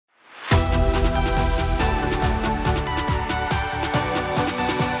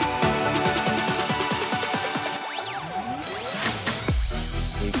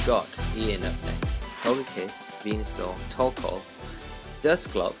got Ian up next. Togekiss, Venusaur, Torkoal,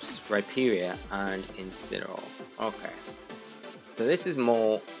 Dusclops, Rhyperior, and Incineroar. Okay. So this is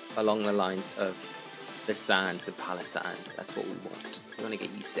more along the lines of the sand with Palossand. That's what we want. We want to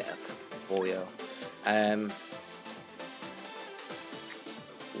get you set up for you.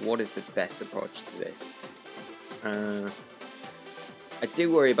 What is the best approach to this? I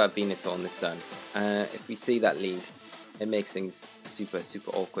do worry about Venusaur in the sun. If we see that lead, it makes things super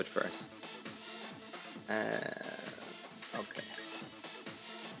awkward for us. Okay.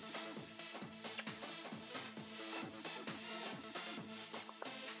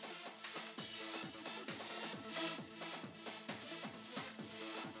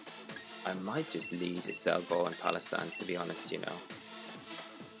 I might just lead Accelgor and Palossand, to be honest, you know.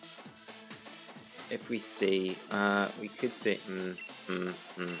 If we see, we could see,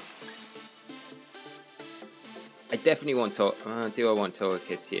 I definitely want to, do I want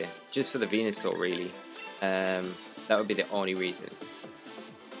Togekiss here? Just for the Venusaur, really. That would be the only reason.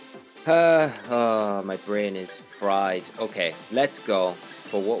 Oh, my brain is fried. Okay, let's go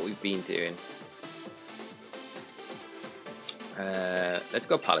for what we've been doing. Let's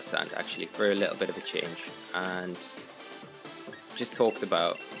go Palossand, actually, for a little bit of a change. And just talked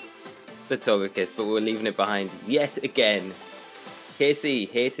about the Togekiss, but we're leaving it behind yet again. KC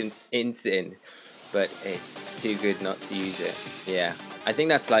hating Incin, but it's too good not to use it. Yeah, I think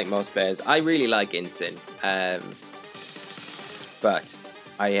that's like most players. I really like Incin, but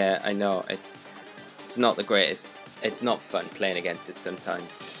I know it's not the greatest. It's not fun playing against it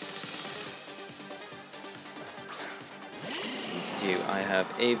sometimes. Stew, I have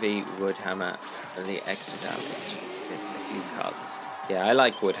AV Woodhammer for the extra damage. It's a few cards. Yeah, I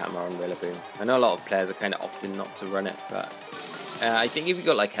like Woodhammer on Rillaboom. I know a lot of players are kind of opting not to run it, but I think if you've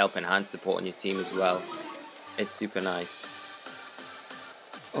got like helping hand support on your team as well, it's super nice.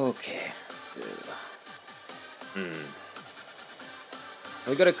 Okay, so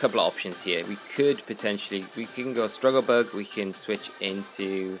we've got a couple of options here. We could potentially, we can go Struggle Bug, we can switch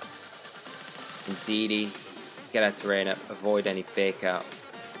into Indeedee, get our terrain up, avoid any fake out,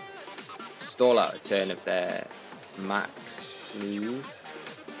 stall out a turn of their max move.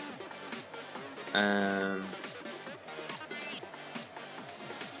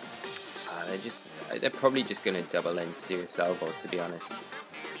 They're probably just going to double into Accelgor, to be honest.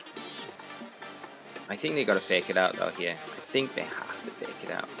 I think they got to fake it out though here. I think they have to fake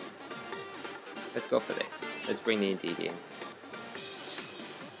it out. Let's go for this. Let's bring the Indeedee in.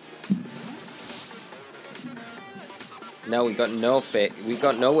 No, we got no fit. We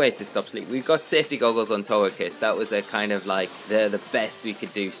got no way to stop sleep. We've got safety goggles on Togekiss. That was a kind of like the best we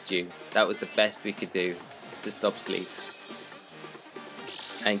could do, Stu. That was the best we could do to stop sleep.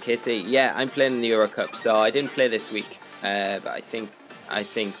 And KC, yeah, I'm playing in the Euro Cup, so I didn't play this week. But I think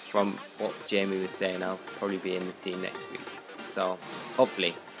from what Jamie was saying, I'll probably be in the team next week. So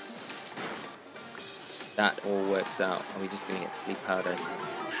hopefully that all works out. Are we just gonna get sleep powder?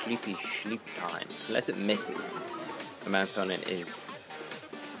 Sleep time. Unless it misses. My opponent is...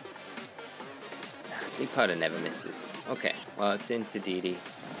 Sleep powder never misses. Okay, well it's into Didi.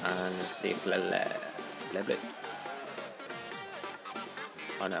 And let's see if Leblet.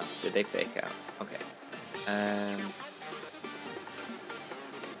 Oh no, did they fake out? Okay.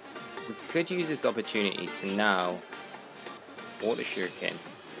 We could use this opportunity to now Water Shuriken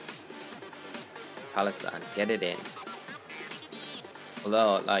Palossand, get it in.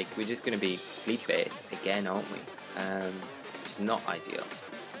 Although, like, we're just going to be sleep bait again, aren't we? Which is not ideal.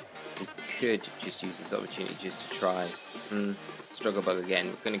 We could just use this opportunity just to try Struggle Bug again.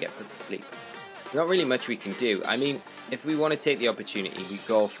 We're going to get put to sleep. Not really much we can do. I mean, if we want to take the opportunity, we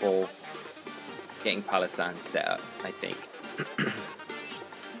go for getting Palossand set up, I think.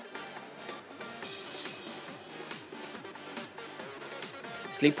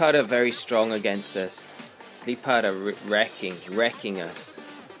 Sleep Powder very strong against us. Sleep Powder wrecking us.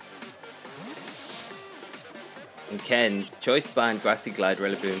 And Ken's Choice Band Grassy Glide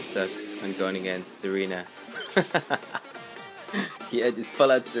Rillaboom sucks when going against Serena. Yeah, just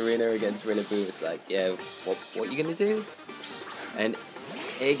pull out Serena against Rillaboom. It's like, yeah, what are you gonna do? And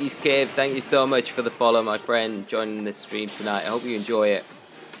Iggy's Cave, thank you so much for the follow, my friend, joining this stream tonight. I hope you enjoy it.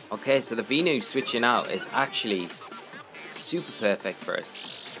 Okay, so the Venu switching out is actually super perfect for us.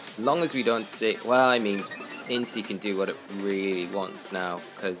 As long as we don't see, well, I mean, Incy can do what it really wants now,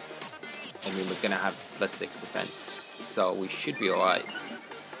 because, I mean, we're going to have +6 defense, so we should be alright.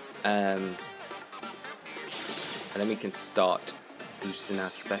 And then we can start boosting our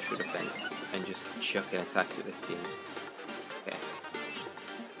special defense and just chucking attacks at this team. Okay.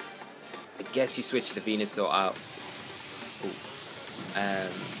 I guess you switch the Venusaur out. Ooh.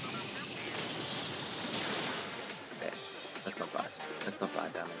 That's not bad. That's not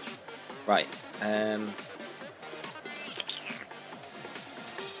bad damage. Right.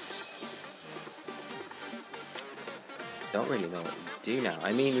 Don't really know what we do now.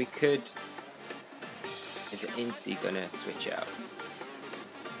 I mean, we could... Is Incy gonna switch out?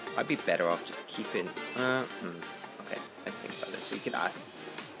 I'd be better off just keeping... Okay, let's think about this. We could ask...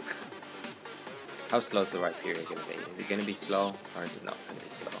 How slow is the right period going to be? Is it going to be slow, or is it not going to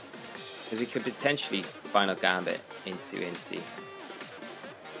be slow? Because we could potentially Final Gambit into Incy.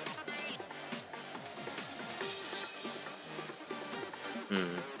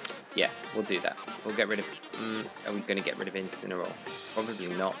 Yeah, we'll do that. We'll get rid of... are we going to get rid of Incineroar? Probably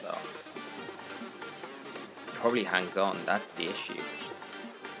not, though. Probably hangs on, that's the issue.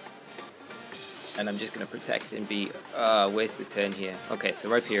 And I'm just going to protect and be... waste a turn here. Okay, so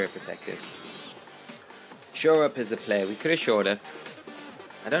Rhyperior protected. Shore Up is a play. We could have shored up.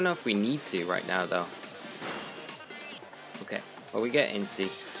 I don't know if we need to right now, though. Okay, well, we get Incy.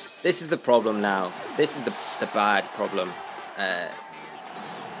 This is the problem now. This is the bad problem.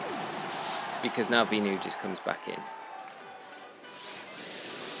 Because now Venu just comes back in.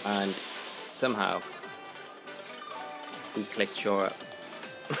 And somehow we clicked Shore Up.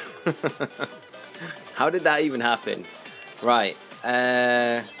 How did that even happen? Right.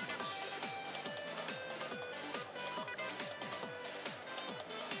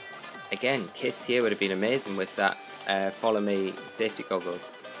 Again, Kiss here would have been amazing with that Follow Me safety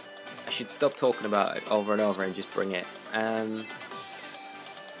goggles. I should stop talking about it over and over and just bring it.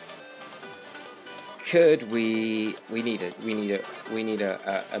 Could we need a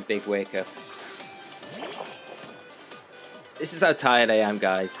big wake up. This is how tired I am,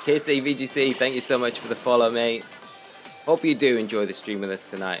 guys. KC VGC, thank you so much for the follow, mate. Hope you do enjoy the stream with us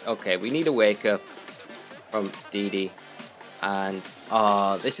tonight. Okay, we need a wake up from Didi. And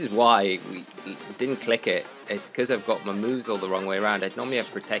this is why we didn't click it. It's because I've got my moves all the wrong way around. I'd normally have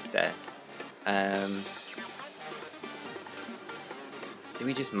Protect there. Do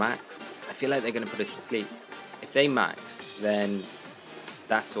we just max? I feel like they're going to put us to sleep. If they max, then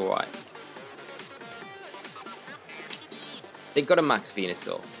that's alright. They've got to max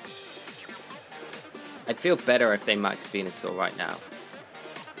Venusaur. I'd feel better if they max Venusaur right now.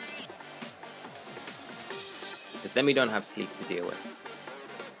 Because then we don't have sleep to deal with.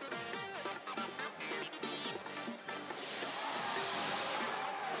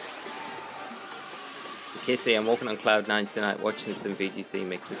 KC, I'm walking on cloud 9 tonight, watching some VGC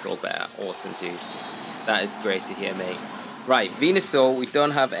makes this all better. Awesome, dude. That is great to hear, mate. Right, Venusaur, we don't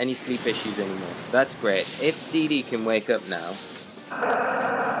have any sleep issues anymore, so that's great. If Didi can wake up now,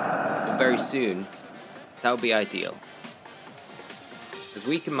 very soon, that would be ideal. Because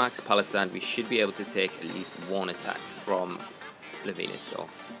we can max Palossand, we should be able to take at least one attack from the Venusaur.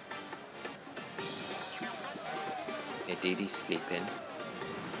 Okay, Didi's sleeping.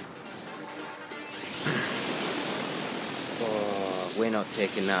 Oh, we're not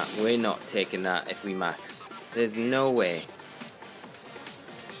taking that. We're not taking that if we max. There's no way.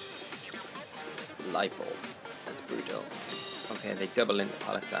 It's a light bulb. That's brutal. Okay, they double into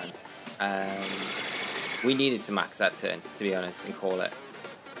Palossand. We needed to max that turn, to be honest, and call it.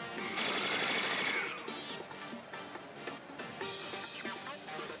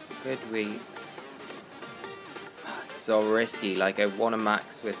 Could we... It's so risky. Like, I want to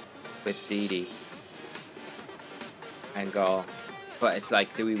max with Didi and go, but it's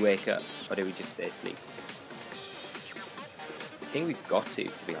like, do we wake up or do we just stay asleep? I think we've got to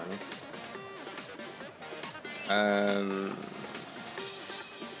be honest.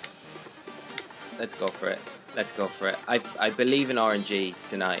 Let's go for it. Let's go for it. I believe in RNG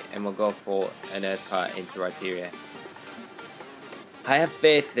tonight, and we'll go for an Earth Part into Rhyperior. I have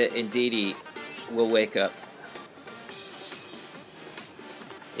faith that Didi will wake up.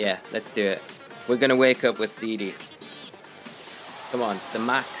 Yeah, let's do it. We're gonna wake up with Didi. Come on, the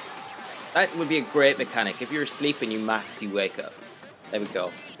max. That would be a great mechanic. If you're asleep and you max, you wake up. There we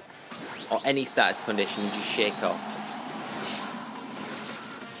go. Or any status condition, you just shake off.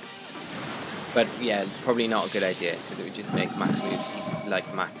 But yeah, probably not a good idea because it would just make max moves like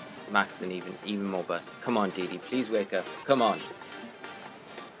max and even more bust. Come on, Didi, please wake up. Come on.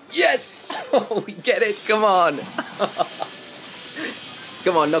 Yes! Oh, we get it. Come on.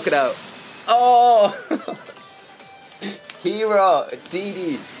 Come on, knock it out. Oh! Hero,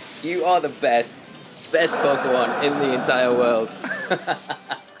 Didi, you are the best Pokemon in the entire world.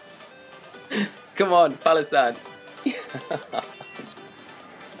 Come on, Palossand.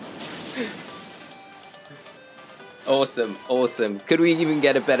 Awesome, awesome. Could we even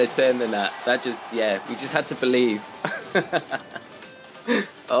get a better turn than that? That just, yeah, we just had to believe.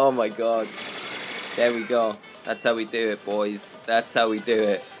 Oh my god. There we go. That's how we do it, boys. That's how we do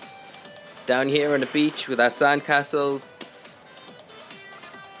it. Down here on the beach with our sandcastles.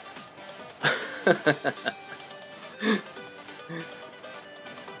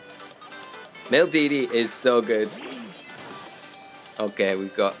 Male Didi is so good. Okay,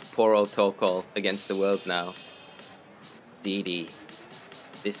 we've got poor old Torkoal against the world now. Didi,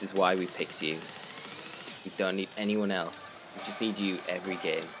 this is why we picked you. We don't need anyone else. We just need you every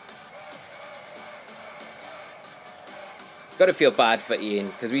game. Gotta feel bad for Ian,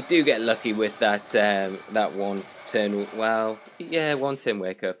 because we do get lucky with that that one turn. Well, yeah, one turn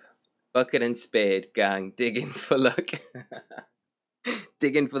wake up. Bucket and spade, gang, digging for luck.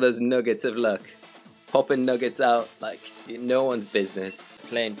 Digging for those nuggets of luck. Popping nuggets out like no one's business.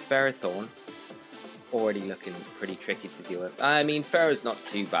 Playing Ferrothorn. Already looking pretty tricky to deal with. I mean, Ferro's not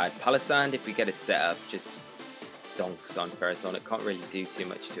too bad. Palossand, if we get it set up, just donks on Ferrothorn. It can't really do too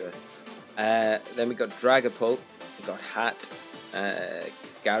much to us. Then we got Dragapult. We got Hat,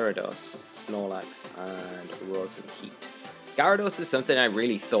 Gyarados, Snorlax, and Rotom Heat. Gyarados is something I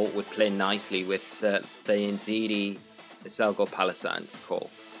really thought would play nicely with the Indeedee Accelgor Palossand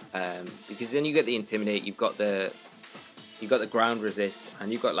call, because then you get the Intimidate, you've got the ground resist,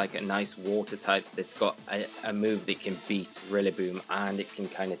 and you've got like a nice water type that's got a move that can beat Rillaboom, and it can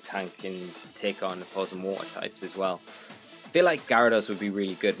kind of tank and take on opposing water types as well. I feel like Gyarados would be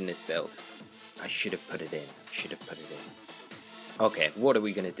really good in this build. I should have put it in. Okay, what are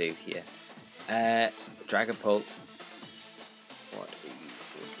we gonna do here? Dragapult. What do we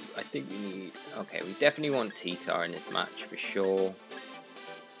do? I think we need. Okay, we definitely want T-Tar in this match for sure.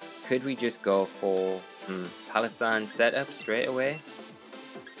 Could we just go for Palossand setup straight away?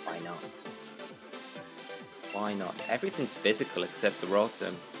 Why not? Why not? Everything's physical except the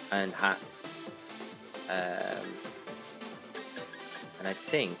Rotom and Hat. And I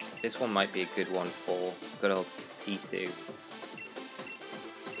think this one might be a good one for good old P2.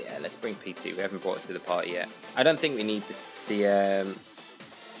 Yeah, let's bring P2. We haven't brought it to the party yet. I don't think we need this, the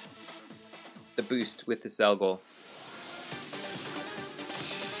boost with the Accelgor.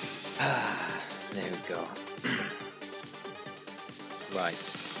 There we go. Right,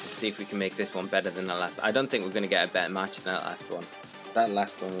 let's see if we can make this one better than that last. I don't think we're going to get a better match than that last one. That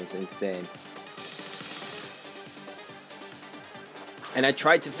last one was insane. And I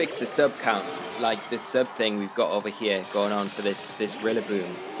tried to fix the sub count, like the sub thing we've got over here going on for this Rillaboom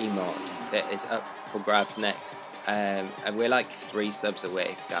emote that is up for grabs next. And we're like 3 subs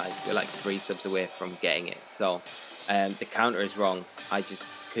away, guys. We're like 3 subs away from getting it. So the counter is wrong. I just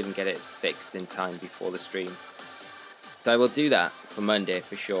couldn't get it fixed in time before the stream. So I will do that for Monday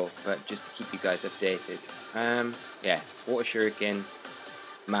for sure, but just to keep you guys updated. Yeah, Water Shuriken,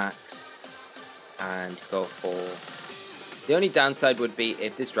 Max, and go for... The only downside would be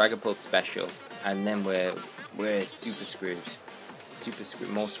if this Dragapult's special, and then we're super screwed.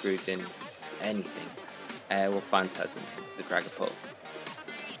 More screwed than anything. We'll Phantasm into the Dragapult.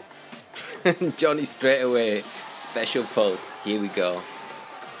 Johnny straight away, special Pult. Here we go.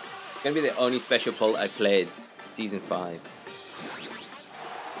 It's gonna be the only special Pult I played season 5.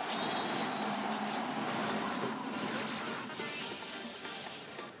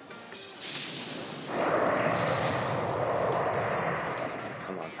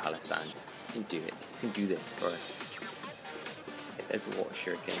 Palossand, you can do it. You can do this for us. Okay, there's the Water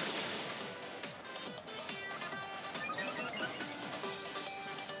Shuriken.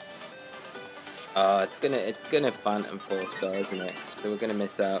 Oh, it's gonna Phantom Force though, isn't it? So we're gonna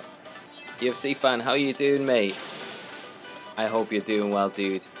miss out. UFC fan, how you doing, mate? I hope you're doing well,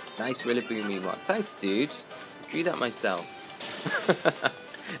 dude. Nice Rillaboom emote. Thanks, dude. I drew that myself.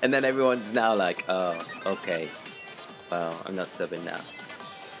 And then everyone's now like, oh, okay. Well, I'm not subbing now.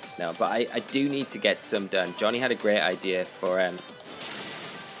 No, but I do need to get some done. Johnny had a great idea for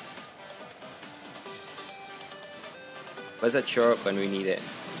where's that shore up when we need it?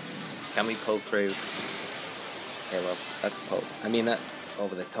 Can we pull through? Okay, well, that's pull. I mean, that's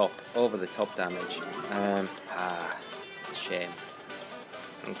over the top damage. It's a shame.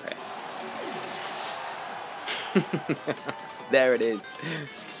 Okay. There it is.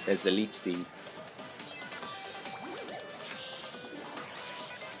 There's the Leech Seed.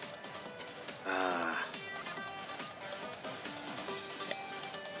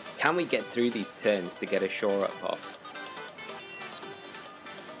 Can we get through these turns to get a shore up off?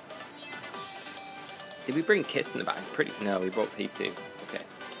 Did we bring Kiss in the back? No, we brought P2. Okay.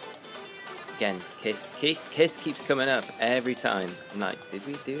 Again, Kiss keeps coming up every time. I'm like, did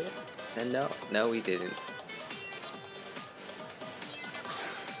we do it? And no, we didn't.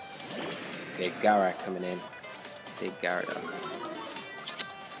 Okay, Gara coming in. Big Gyarados.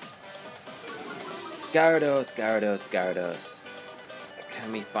 Gyarados, Gyarados, Gyarados.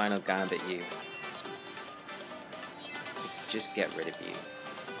 Can we final gambit you? Just get rid of you.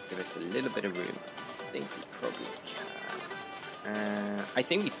 Give us a little bit of room. I think we probably can. I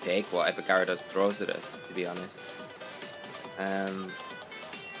think we take whatever Gyarados throws at us, to be honest. And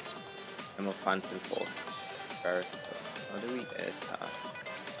we'll Phantom Force. How do we attack?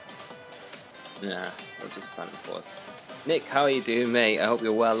 Nah, we'll just Phantom Force. Nick, how are you doing, mate? I hope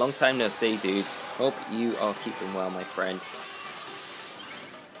you're well. Long time no see, dude. Hope you are keeping well, my friend.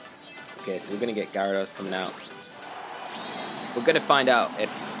 Okay, so we're going to get Gyarados coming out. We're going to find out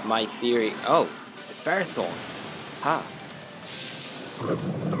if my theory... Oh, it's a Ferrothorn. Ha.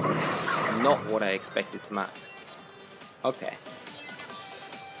 Not what I expected to max. Okay.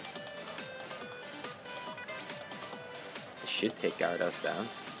 I should take Gyarados down.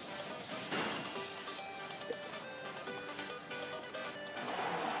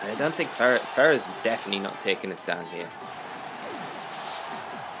 I don't think Ferro's definitely not taking us down here.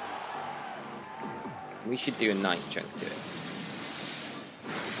 We should do a nice chunk to it.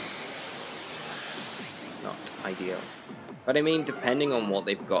 It's not ideal. But I mean, depending on what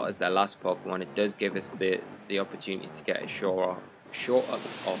they've got as their last Pokemon, it does give us the opportunity to get a short up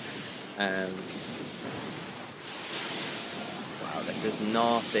off. Wow, that does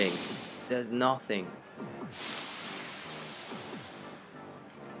nothing. There's nothing.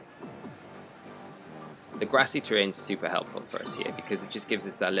 The grassy terrain is super helpful for us here because it just gives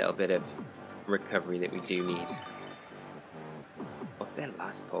us that little bit of recovery that we do need. What's their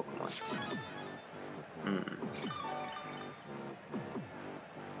last Pokemon?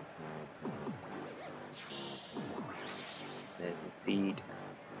 There's the seed.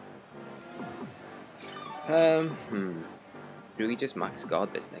 Do we just max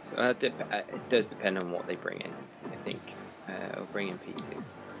guard this next? It does depend on what they bring in. I think I'll bring in P2.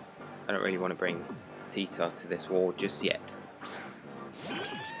 I don't really want to bring Tita to this war just yet.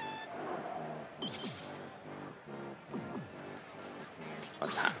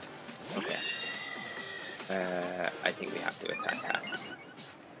 What's Hat? Okay. I think we have to attack Hat.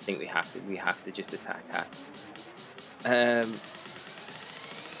 I think we have to just attack Hat. And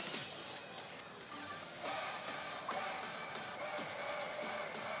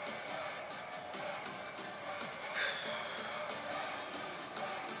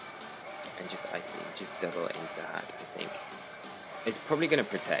just Ice Beam, just double it into Hat, I think. It's probably going to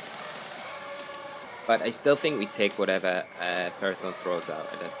protect. But I still think we take whatever Ferrothorn throws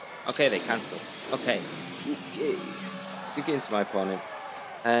out at us. Okay, they cancel. Okay. Okay. Dig into my opponent.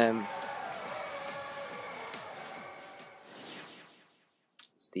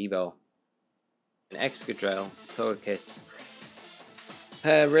 Steve-O. An Excadrill. Togekiss.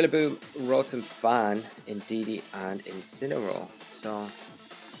 Rillaboom, Rotom Fan, Indeedee, and Incineroar. So...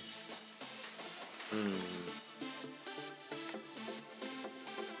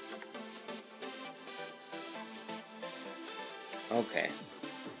 Okay,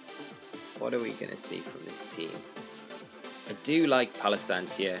 what are we going to see from this team? I do like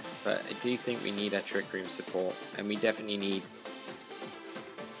Palossand here, but I do think we need our Trick Room support, and we definitely need...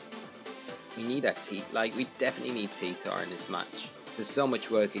 We definitely need T-Tar in this match. There's so much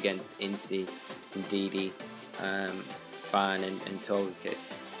work against Incy, Indeedee, Fan, and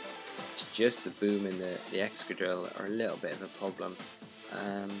Togekiss. It's just the Boom and the Excadrill are a little bit of a problem.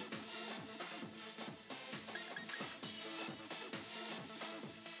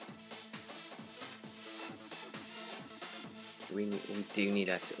 We do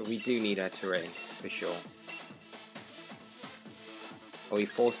need our terrain for sure. Are we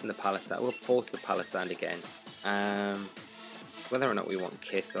forcing the Palossand? We'll force the Palossand again. Whether or not we want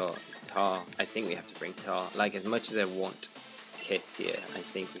Kiss or Tar, I think we have to bring Tar. Like, as much as I want Kiss here, I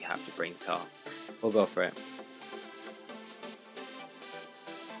think we have to bring Tar. We'll go for it.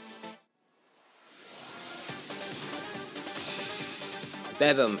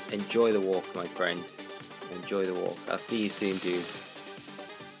 Bevum, enjoy the walk, my friend. Enjoy the walk. I'll see you soon, dude.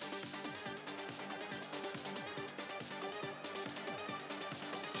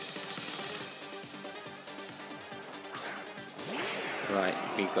 Right,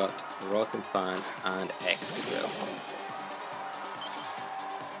 we got Rotom Fan and Excadrill.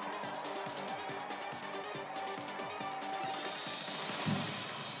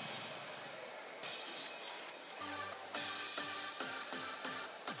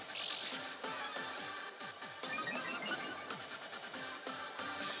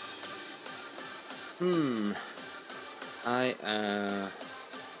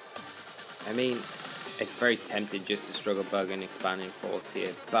 I mean, it's very tempting just to struggle bug and expanding force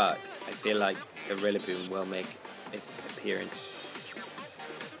here, but I feel like the Rillaboom will make its appearance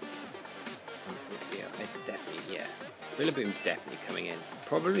onto the field. Rillaboom's definitely coming in.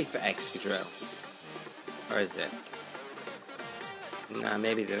 Probably for Excadrill. Or is it? Nah,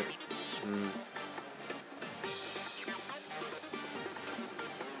 maybe the...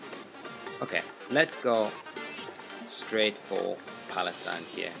 Okay, let's go straight for Palossand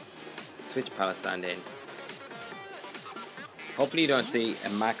here. Switch Palossand in. Hopefully you don't see a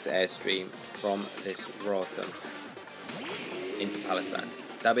max airstream from this Rotom into Palossand.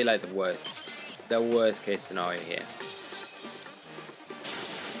 That'd be like the worst case scenario here.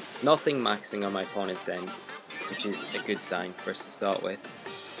 Nothing maxing on my opponent's end, which is a good sign for us to start with.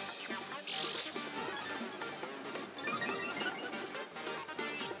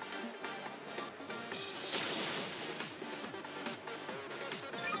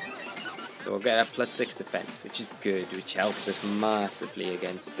 So we'll get a +6 defense, which is good, which helps us massively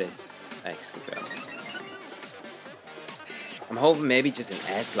against this Excadrill. I'm hoping maybe just an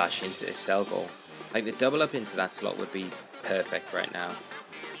Air Slash into Accelgor. Like the double up into that slot would be perfect right now.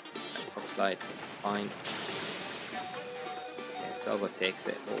 Like, slide, fine. Yeah, Accelgor takes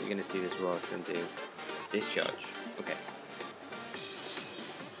it. What we're going to see this Rotom do? Discharge. Okay.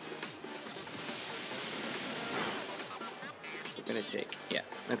 We're going to take, yeah,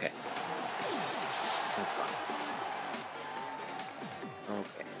 okay. That's fine.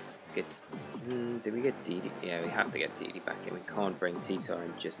 Okay, let's get... did we get DD? Yeah, we have to get DD back in. We can't bring T-Tar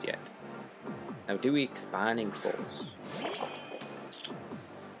in just yet. Now, do we Expanding Force?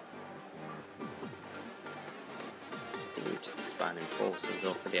 I think we just Expanding Force and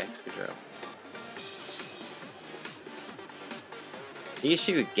go for the Excadrill. The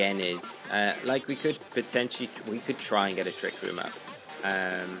issue again is, like we could potentially, we could try and get a Trick Room up.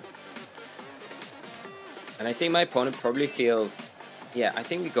 And I think my opponent probably feels, yeah, I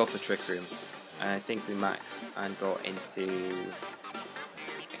think we go for Trick Room. And I think we max and go into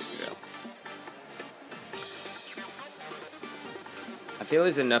Excadrill. I feel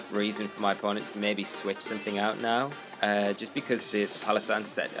there's enough reason for my opponent to maybe switch something out now. Just because the Palossand's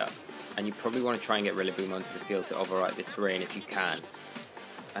set up. And you probably want to try and get Rillaboom onto the field to override the terrain if you can.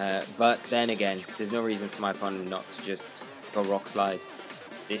 But then again, there's no reason for my opponent not to just go Rock Slide,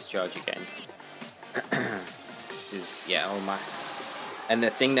 Discharge again. Is, yeah, all max. And the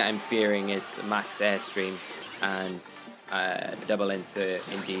thing that I'm fearing is the max Airstream and double into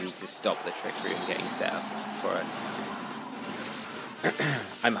Indeedee to stop the Trick Room getting set up for us.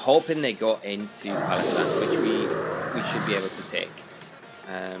 I'm hoping they go into Palossand, which we should be able to take.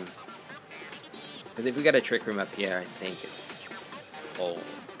 Because if we get a Trick Room up here, I think it's all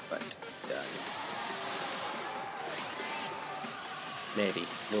but done. Maybe.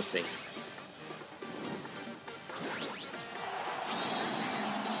 We'll see.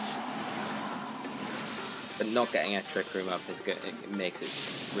 But not getting a Trick Room up is good. It makes it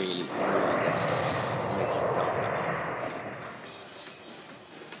really hard. It makes it so tough.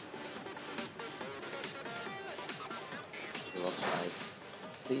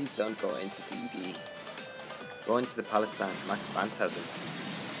 Please don't go into DD. Go into the Palossand. Max Phantasm.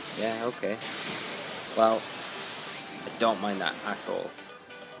 Yeah, okay. Well, I don't mind that at all.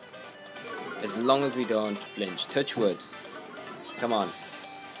 As long as we don't flinch. Touch wood. Come on.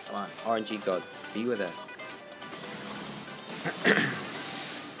 Come on. RNG gods, be with us. I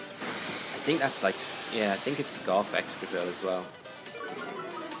think that's like... Yeah, I think it's Scarf Excadrill as well.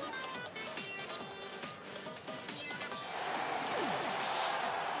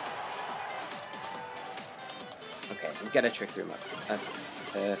 Okay, we get a Trick Room up. That's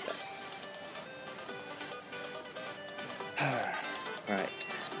perfect. Right.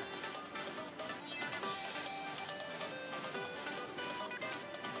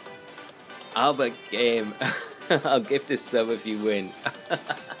 Albert game. I'll give this sub if you win.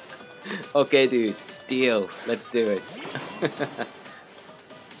 Okay, dude. Deal. Let's do it.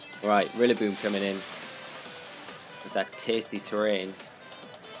 Right, Rillaboom coming in with that tasty terrain.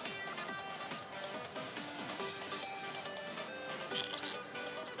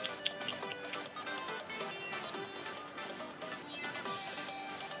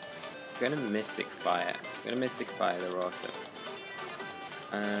 I'm gonna Mystic Fire. I'm gonna Mystic Fire the Rotom.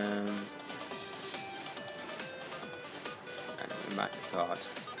 And max card.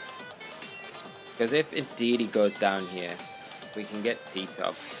 Because if Indeedee goes down here, we can get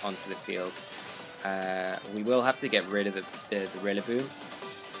T-Top onto the field. We will have to get rid of the Rillaboom.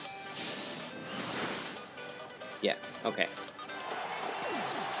 Yeah, okay.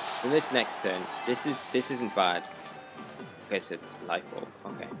 So this next turn, this isn't bad. Okay, so it's Life Orb.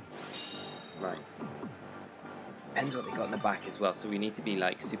 Okay. Right. Depends what they got in the back as well, so we need to be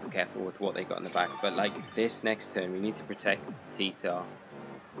like super careful with what they got in the back. But like this next turn, we need to protect T-Tar.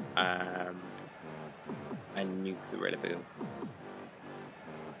 and nuke the Rillaboom.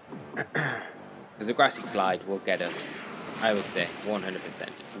 Because a Grassy Glide will get us, I would say, 100%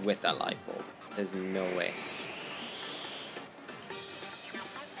 with that Light Bulb. There's no way.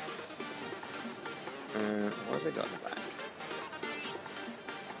 What have they got in the back?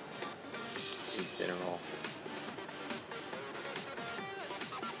 Incineroar.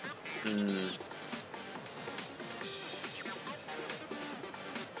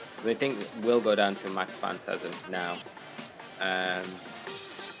 I think we'll go down to Max Phantasm now.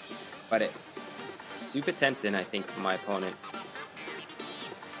 But it's super tempting, I think, for my opponent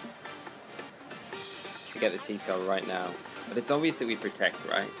to get the T-Tail right now. But it's obvious that we protect,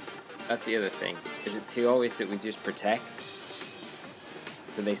 right? That's the other thing. Is it too obvious that we just protect?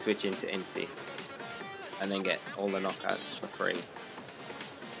 So they switch into Incy and then get all the knockouts for free.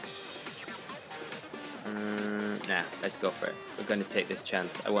 Nah, let's go for it. We're going to take this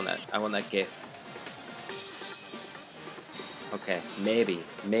chance. I want that gift. Okay, maybe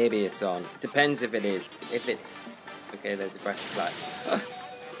it's on. Depends if it is. Okay, there's a Grassy Glide.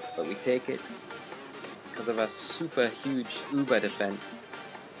 But we take it because of our super huge Uber defense.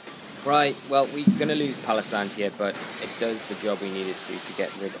 Right, well, we're going to lose Palossand here, but it does the job we needed to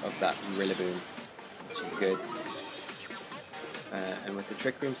get rid of that Rillaboom, which is good. And with the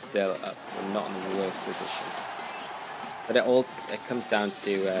Trick Room still up, we're not in the worst position. But it comes down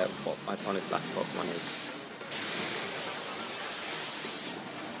to what my opponent's last Pokemon is.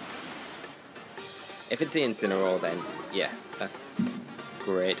 If it's the Incineroar, then yeah, that's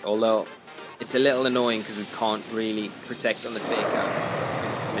great. Although it's a little annoying because we can't really protect on the fake out.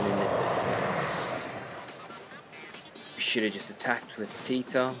 In this distance. We should have just attacked with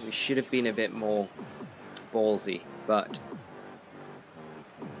Tita. We should have been a bit more ballsy, but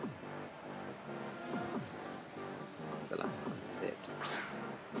what's the last one? Is it?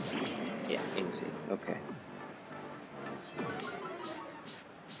 Yeah, Incy. Okay.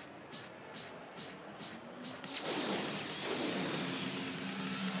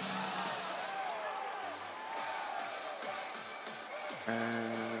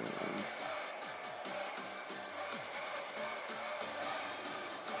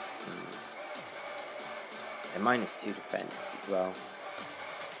 And -2 defense as well.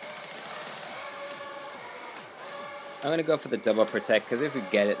 I'm going to go for the double protect because if we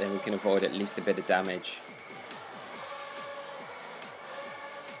get it, then we can avoid at least a bit of damage.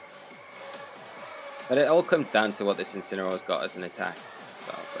 But it all comes down to what this Incineroar's got as an attack.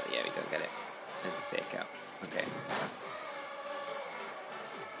 Well, but yeah, we don't get it. There's a fake out. Okay.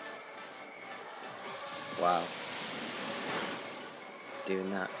 Wow. Doing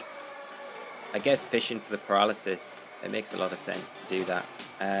that. I guess fishing for the paralysis, it makes a lot of sense to do that.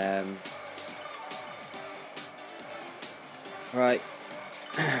 Right.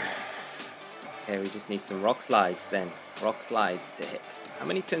 Okay, we just need some Rock Slides then. Rock Slides to hit. How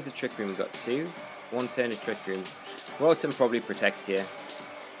many turns of Trick Room? We've got 2. 1 turn of Trick Room. Rotom probably protects here.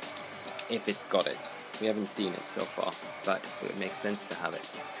 If it's got it. We haven't seen it so far, but it would make sense to have it.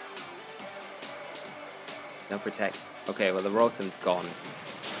 No protect. Okay, well the Rotom's gone.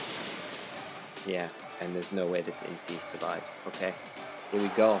 Yeah, and there's no way this Incy survives. Okay, here we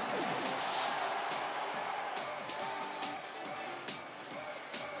go.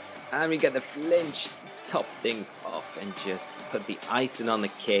 And we get the flinch to top things off and just put the icing on the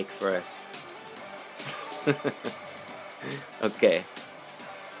cake for us. Okay.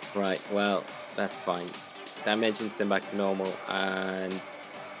 Right, well, that's fine. Dimensions send back to normal, and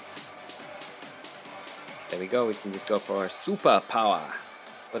there we go. We can just go for our super power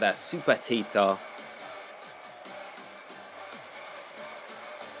with our super Tita.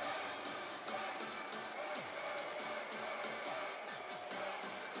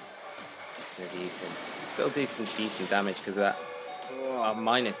 Still do some decent damage because of that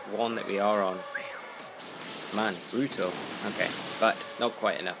 -1 that we are on. Man, brutal. Okay, but not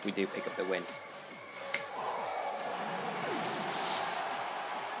quite enough. We do pick up the win.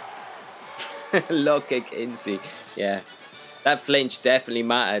 Low kick Incy. Yeah, that flinch definitely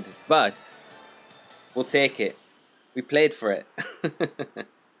mattered, but we'll take it. We played for it.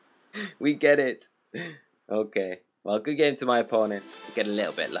 We get it. Okay. Well, good game to my opponent. We get a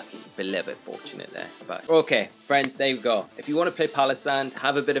little bit lucky, a little bit fortunate there. But okay, friends, there you go. If you want to play Palossand,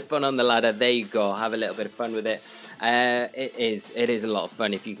 have a bit of fun on the ladder, there you go. Have a little bit of fun with it. It is a lot of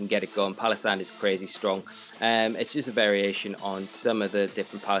fun if you can get it going. Palossand is crazy strong. It's just a variation on some of the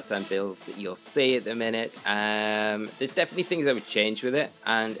different Palossand builds that you'll see at the minute. There's definitely things I would change with it,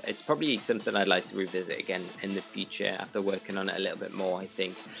 and it's probably something I'd like to revisit again in the future after working on it a little bit more, I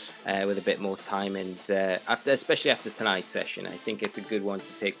think, with a bit more time, and especially especially after tonight's session. I think it's a good one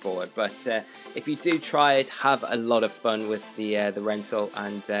to take forward. But if you do try it, have a lot of fun with the rental,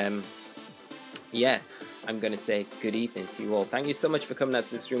 and yeah, I'm going to say good evening to you all. Thank you so much for coming out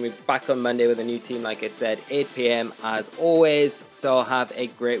to the stream. We're back on Monday with a new team, like I said, 8 PM as always. So have a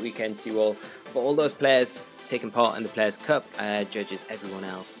great weekend to you all. For all those players taking part in the Players' Cup, judges, everyone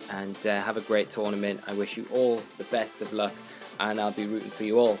else, and have a great tournament. I wish you all the best of luck, and I'll be rooting for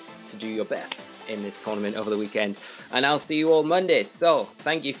you all to do your best in this tournament over the weekend. And I'll see you all Monday. So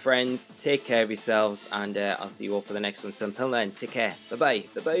thank you, friends. Take care of yourselves, and I'll see you all for the next one. So until then, take care. Bye-bye.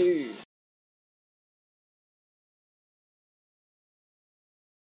 Bye-bye.